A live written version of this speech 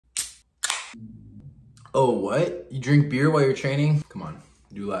Oh, what? You drink beer while you're training? Come on,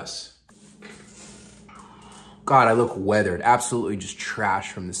 do less. God, I look weathered. Absolutely just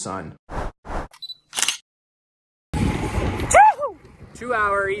trash from the sun.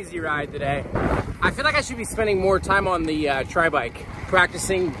 2-hour easy ride today. I feel like I should be spending more time on the tri-bike,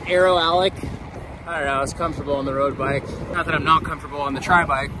 practicing aero-alic. I don't know, I was comfortable on the road bike. Not that I'm not comfortable on the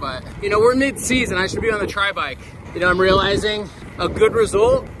tri-bike, but you know, we're mid-season, I should be on the tri-bike. You know, I'm realizing a good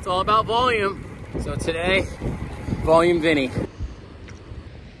result, it's all about volume. So today, volume Vinny.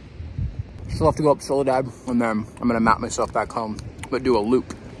 Still have to go up Soledad, and then I'm gonna map myself back home, but do a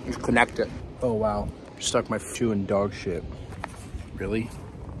loop, just connect it. Oh wow, stuck my shoe in dog shit. Really?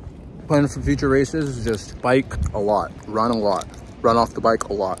 Plan for future races is just bike a lot, run off the bike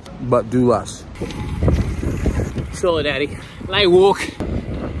a lot, but do less. Soledad, light walk.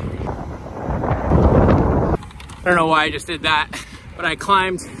 I don't know why I just did that, but I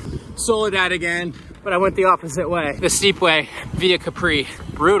climbed Soledad again, but I went the opposite way, the steep way via Capri.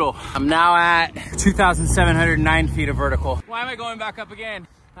 Brutal. I'm now at 2,709 feet of vertical. Why am I going back up again?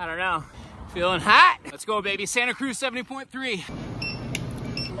 I don't know. Feeling hot. Let's go, baby. Santa Cruz 70.3.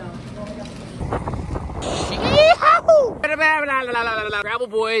 Gravel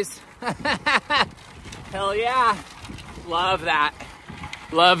boys. Hell yeah. Love that.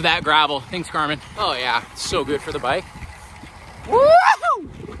 Love that gravel. Thanks, Carmen. Oh yeah, it's so good for the bike. Woo-hoo!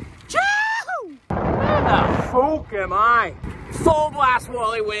 Choo! Where the fuck am I? Full blast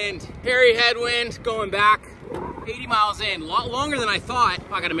Wally wind. Hairy headwind going back. 80 miles in, a lot longer than I thought.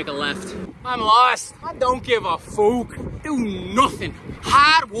 I gotta make a left. I'm lost. I don't give a fuck. Do nothing.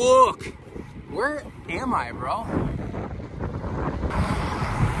 Hard work. Where am I, bro?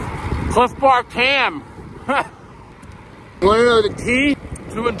 Cliff Bar Cam. You wanna know the key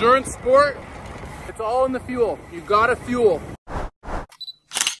to endurance sport? It's all in the fuel. You gotta fuel.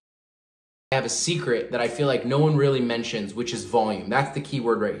 I have a secret that I feel like no one really mentions, which is volume. That's the key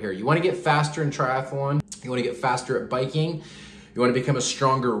word right here. You wanna get faster in triathlon, you wanna get faster at biking, you wanna become a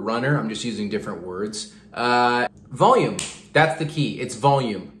stronger runner. I'm just using different words. Volume, that's the key, it's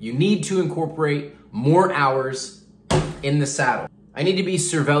volume. You need to incorporate more hours in the saddle. I need to be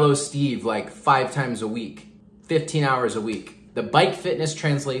Cervelo Steve like 5 times a week, 15 hours a week. The bike fitness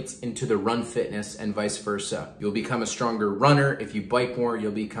translates into the run fitness and vice versa. You'll become a stronger runner if you bike more,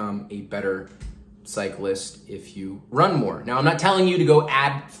 you'll become a better cyclist if you run more. Now, I'm not telling you to go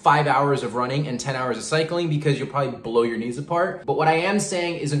add 5 hours of running and 10 hours of cycling because you'll probably blow your knees apart. But what I am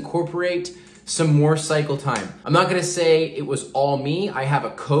saying is incorporate some more cycle time. I'm not gonna say it was all me. I have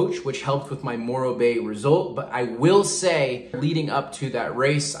a coach which helped with my Morro Bay result, but I will say leading up to that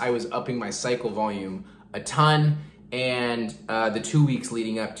race, I was upping my cycle volume a ton. And the 2 weeks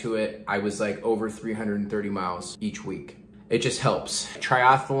leading up to it, I was like over 330 miles each week. It just helps.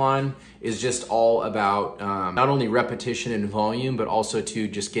 Triathlon is just all about not only repetition and volume, but also to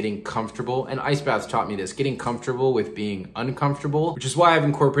just getting comfortable. And ice baths taught me this, getting comfortable with being uncomfortable, which is why I've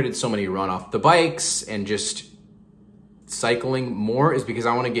incorporated so many run off the bikes and just cycling more, is because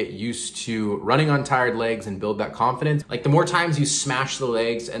I want to get used to running on tired legs and build that confidence. Like the more times you smash the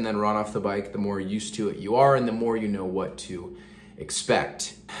legs and then run off the bike, the more used to it you are and the more you know what to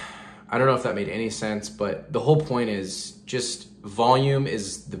expect. I don't know if that made any sense, but the whole point is just volume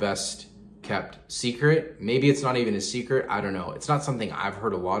is the best kept secret. Maybe it's not even a secret, I don't know. It's not something I've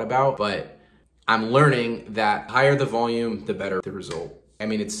heard a lot about, but I'm learning that higher the volume, the better the result. I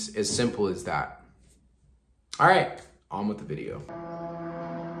mean, it's as simple as that. All right. On with the video.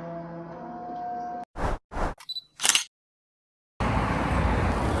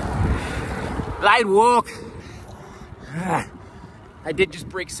 Light walk. I did just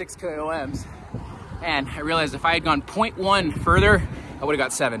break 6 KOMs, and I realized if I had gone 0.1 further, I would have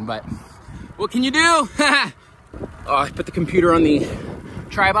got 7, but what can you do? Oh, I put the computer on the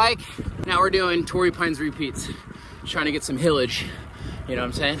tri-bike. Now we're doing Torrey Pines repeats. Trying to get some hillage, you know what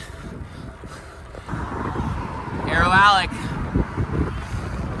I'm saying? Aero-alic.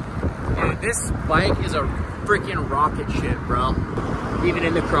 Dude, this bike is a freaking rocket ship, bro. Even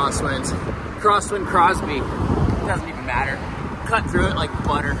in the crosswinds. Crosswind Crosby, doesn't even matter. Cut through it like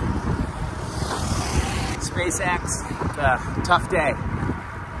butter. SpaceX, it's a tough day.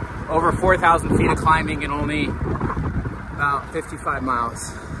 Over 4,000 feet of climbing in only about 55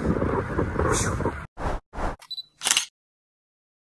 miles.